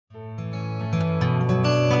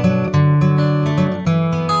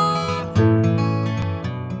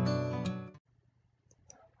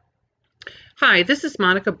Hi, this is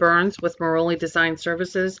Monica Burns with Maroli Design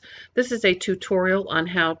Services. This is a tutorial on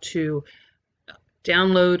how to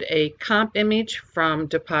download a comp image from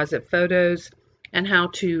DepositPhotos and how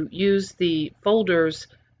to use the folders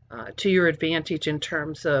to your advantage in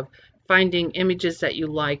terms of finding images that you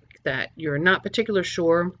like that you're not particularly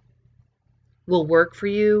sure will work for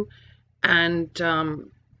you, and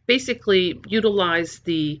basically utilize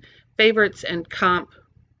the favorites and comp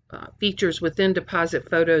features within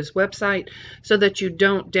DepositPhotos website so that you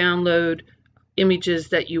don't download images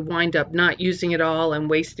that you wind up not using at all and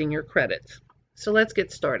wasting your credits. So let's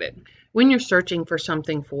get started. When you're searching for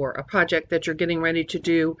something for a project that you're getting ready to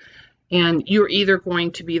do, and you're either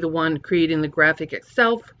going to be the one creating the graphic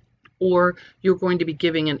itself or you're going to be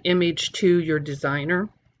giving an image to your designer,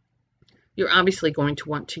 you're obviously going to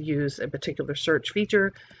want to use a particular search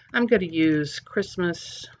feature. I'm going to use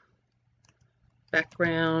Christmas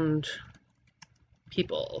background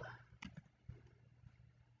people.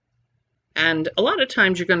 And a lot of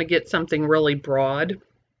times you're going to get something really broad.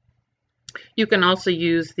 You can also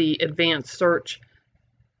use the advanced search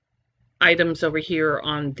items over here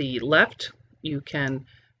on the left. You can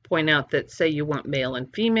point out that, say you want male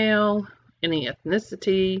and female, any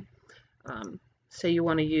ethnicity, say you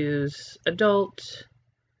want to use adult.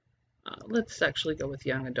 Let's actually go with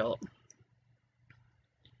young adult.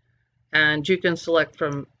 And you can select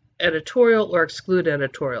from editorial or exclude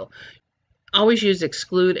editorial. Always use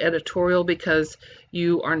exclude editorial because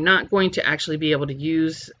you are not going to actually be able to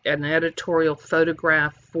use an editorial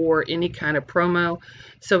photograph for any kind of promo.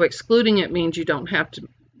 So excluding it means you don't have to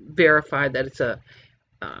verify that it's a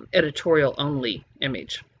editorial only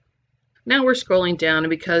image. Now we're scrolling down, and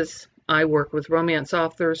because I work with romance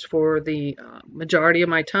authors for the majority of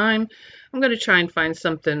my time, I'm going to try and find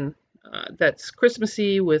something that's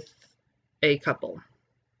Christmassy with a couple.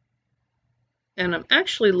 And I'm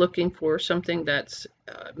actually looking for something that's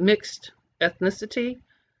mixed ethnicity,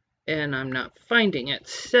 and I'm not finding it.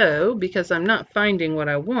 So because I'm not finding what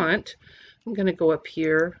I want, I'm going to go up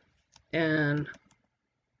here and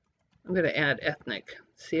I'm going to add ethnic.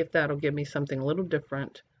 See if that'll give me something a little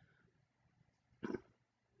different.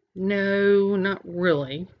 No, not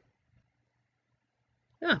really.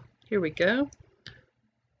 Ah, here we go.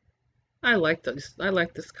 I like this. I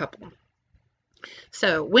like this couple.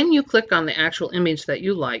 So when you click on the actual image that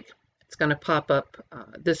you like, it's going to pop up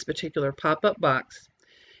this particular pop-up box.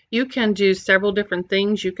 You can do several different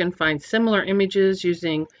things. You can find similar images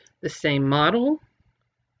using the same model,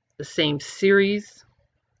 the same series,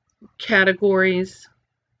 categories,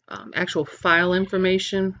 actual file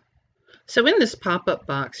information. So in this pop-up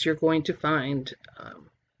box, you're going to find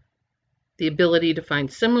the ability to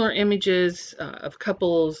find similar images of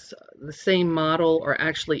couples, the same model, or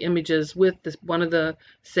actually images with one of the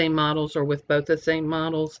same models or with both the same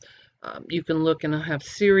models. You can look and have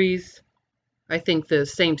series. I think the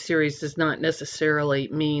same series does not necessarily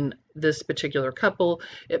mean this particular couple.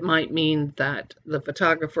 It might mean that the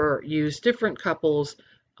photographer used different couples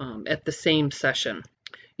at the same session.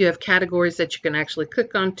 You have categories that you can actually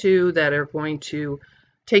click onto that are going to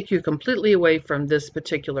take you completely away from this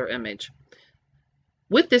particular image.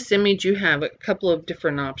 With this image, you have a couple of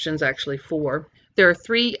different options, actually four. There are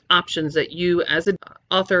three options that you, as an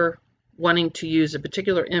author wanting to use a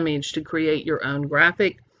particular image to create your own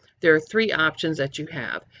graphic, there are three options that you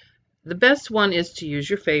have. The best one is to use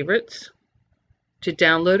your favorites, to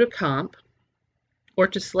download a comp, or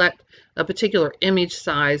to select a particular image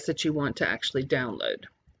size that you want to actually download.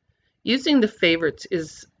 Using the favorites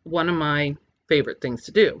is one of my favorite things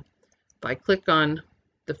to do. If I click on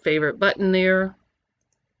the favorite button there,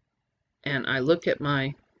 and I look at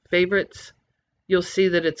my favorites, you'll see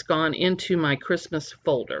that it's gone into my Christmas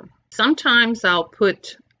folder. Sometimes I'll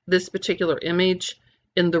put this particular image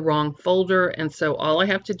in the wrong folder, and so all I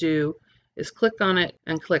have to do is click on it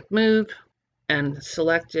and click move and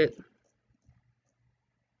select it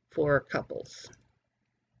for couples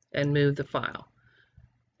and move the file.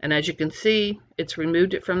 And as you can see, it's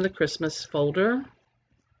removed it from the Christmas folder,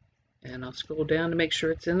 and I'll scroll down to make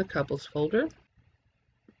sure it's in the couples folder.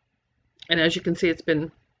 And as you can see, it's been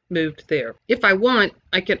moved there. If I want,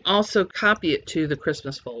 I can also copy it to the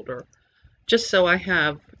Christmas folder, just so I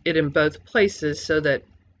have it in both places so that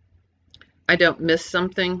I don't miss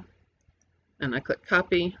something. And I click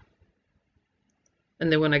copy. And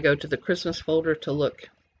then when I go to the Christmas folder to look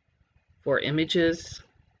for images,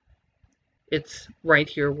 it's right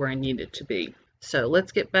here where I need it to be. So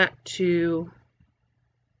let's get back to,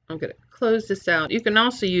 I'm going to close this out. You can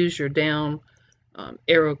also use your down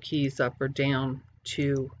arrow keys up or down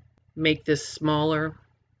to make this smaller.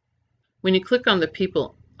 When you click on the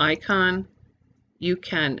people icon, you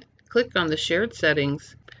can click on the shared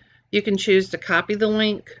settings, you can choose to copy the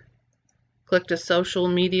link, click the social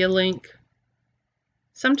media link.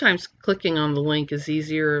 Sometimes clicking on the link is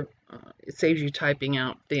easier. It saves you typing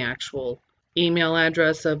out the actual email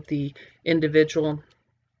address of the individual.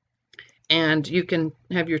 And you can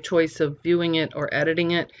have your choice of viewing it or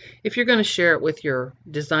editing it. If you're going to share it with your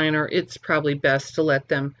designer, it's probably best to let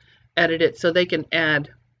them edit it so they can add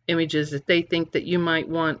images that they think that you might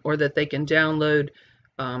want, or that they can download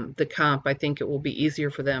the comp. I think it will be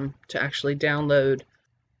easier for them to actually download.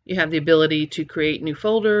 You have the ability to create new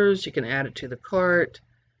folders. You can add it to the cart.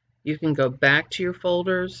 You can go back to your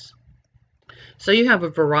folders. So you have a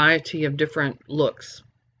variety of different looks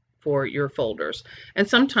for your folders. And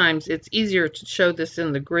sometimes it's easier to show this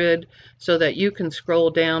in the grid so that you can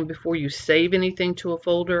scroll down before you save anything to a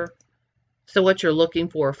folder. So what you're looking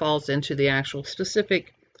for falls into the actual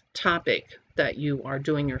specific topic that you are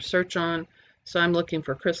doing your search on. So I'm looking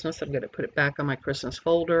for Christmas. I'm going to put it back on my Christmas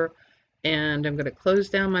folder, and I'm going to close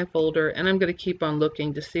down my folder, and I'm going to keep on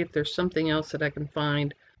looking to see if there's something else that I can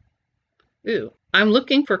find. Ooh, I'm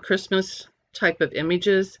looking for Christmas type of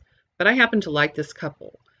images, but I happen to like this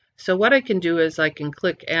couple. So what I can do is I can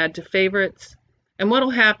click add to favorites, and what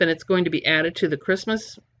will happen, it's going to be added to the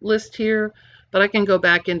Christmas list here, but I can go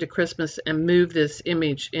back into Christmas and move this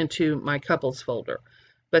image into my couples folder.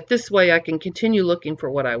 But this way I can continue looking for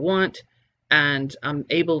what I want, and I'm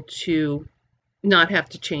able to not have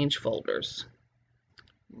to change folders.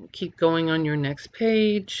 Keep going on your next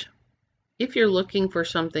page. If you're looking for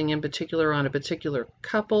something in particular on a particular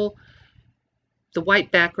couple, the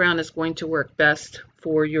white background is going to work best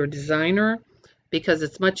for your designer because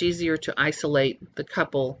it's much easier to isolate the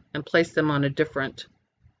couple and place them on a different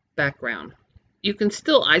background. You can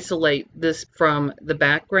still isolate this from the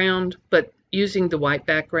background, but using the white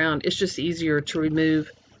background, it's just easier to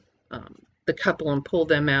remove the couple and pull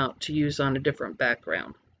them out to use on a different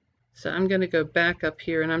background. So I'm going to go back up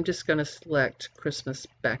here, and I'm just going to select Christmas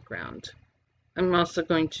background. I'm also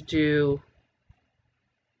going to do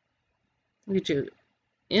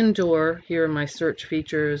indoor here in my search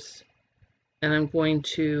features, and I'm going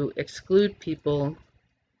to exclude people,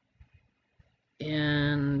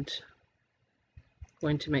 and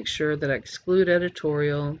going to make sure that I exclude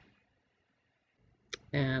editorial.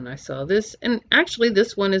 And I saw this, and actually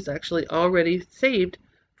this one is actually already saved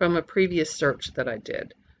from a previous search that I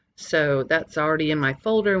did. So that's already in my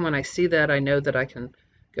folder, and when I see that, I know that I can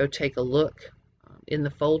go take a look in the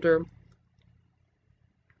folder.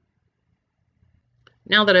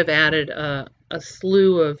 Now that I've added a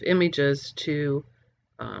slew of images to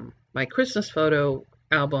my Christmas photo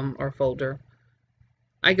album or folder,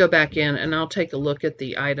 I go back in and I'll take a look at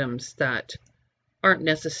the items that aren't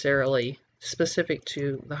necessarily specific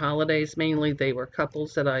to the holidays. Mainly they were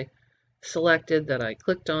couples that I selected, that I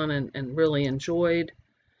clicked on and really enjoyed.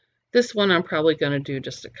 This one I'm probably going to do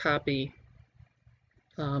just a copy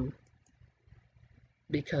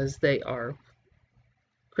because they are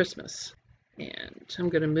Christmas. And I'm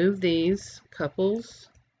going to move these couples.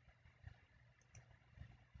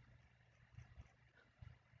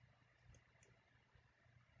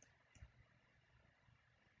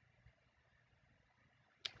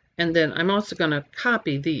 And then I'm also going to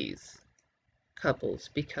copy these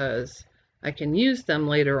couples because I can use them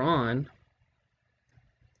later on,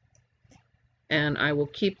 and I will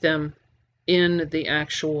keep them in the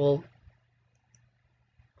actual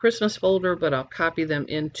Christmas folder, but I'll copy them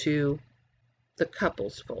into the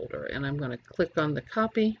couples folder. And I'm going to click on the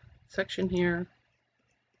copy section here.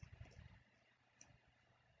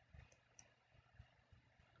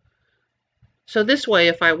 So this way,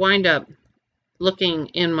 if I wind up looking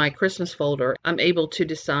in my Christmas folder, I'm able to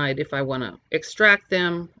decide if I want to extract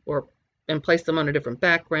them and place them on a different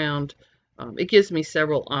background. It gives me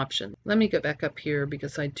several options. Let me go back up here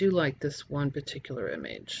because I do like this one particular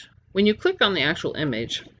image. When you click on the actual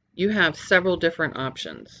image, you have several different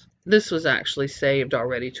options. This was actually saved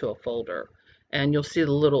already to a folder, and you'll see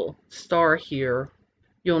the little star here.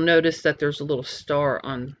 You'll notice that there's a little star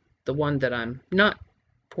on the one that I'm not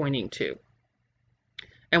pointing to.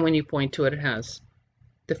 And when you point to it, it has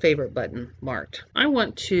the favorite button marked. I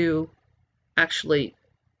want to actually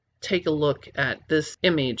take a look at this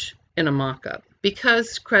image in a mock-up.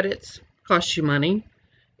 Because credits cost you money,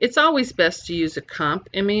 it's always best to use a comp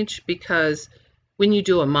image, because when you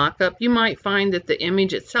do a mock-up, you might find that the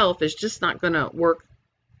image itself is just not going to work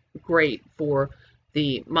great for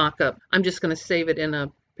the mock-up. I'm just going to save it in a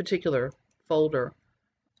particular folder.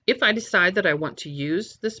 If I decide that I want to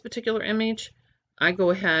use this particular image, I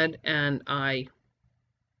go ahead and I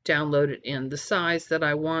download it in the size that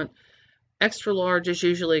I want, Extra large is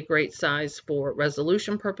usually a great size for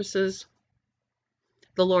resolution purposes.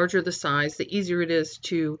 The larger the size, the easier it is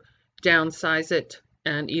to downsize it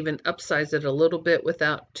and even upsize it a little bit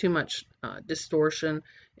without too much distortion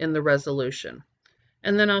in the resolution.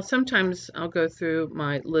 And then sometimes I'll go through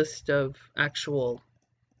my list of actual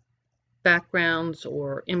backgrounds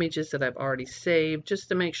or images that I've already saved just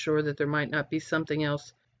to make sure that there might not be something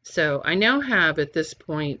else. So I now have at this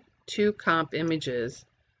point 2 comp images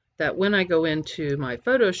that when I go into my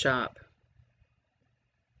Photoshop,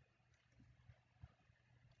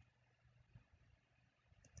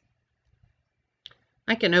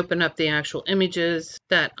 I can open up the actual images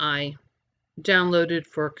that I downloaded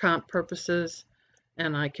for comp purposes,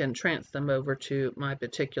 and I can transfer them over to my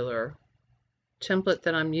particular template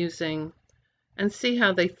that I'm using and see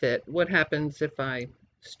how they fit. What happens if I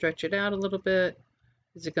stretch it out a little bit?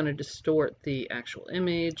 Is it going to distort the actual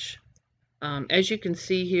image? As you can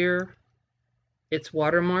see here, it's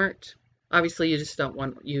watermarked. Obviously, you just don't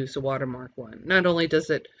want to use a watermark one. Not only does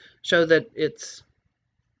it show that it's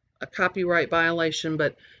a copyright violation,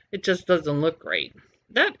 but it just doesn't look great.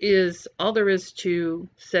 That is all there is to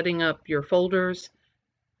setting up your folders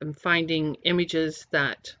and finding images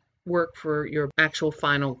that work for your actual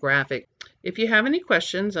final graphic. If you have any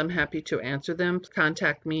questions, I'm happy to answer them.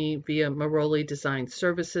 Contact me via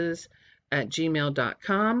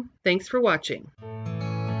marolidesignservices@gmail.com. Thanks for watching.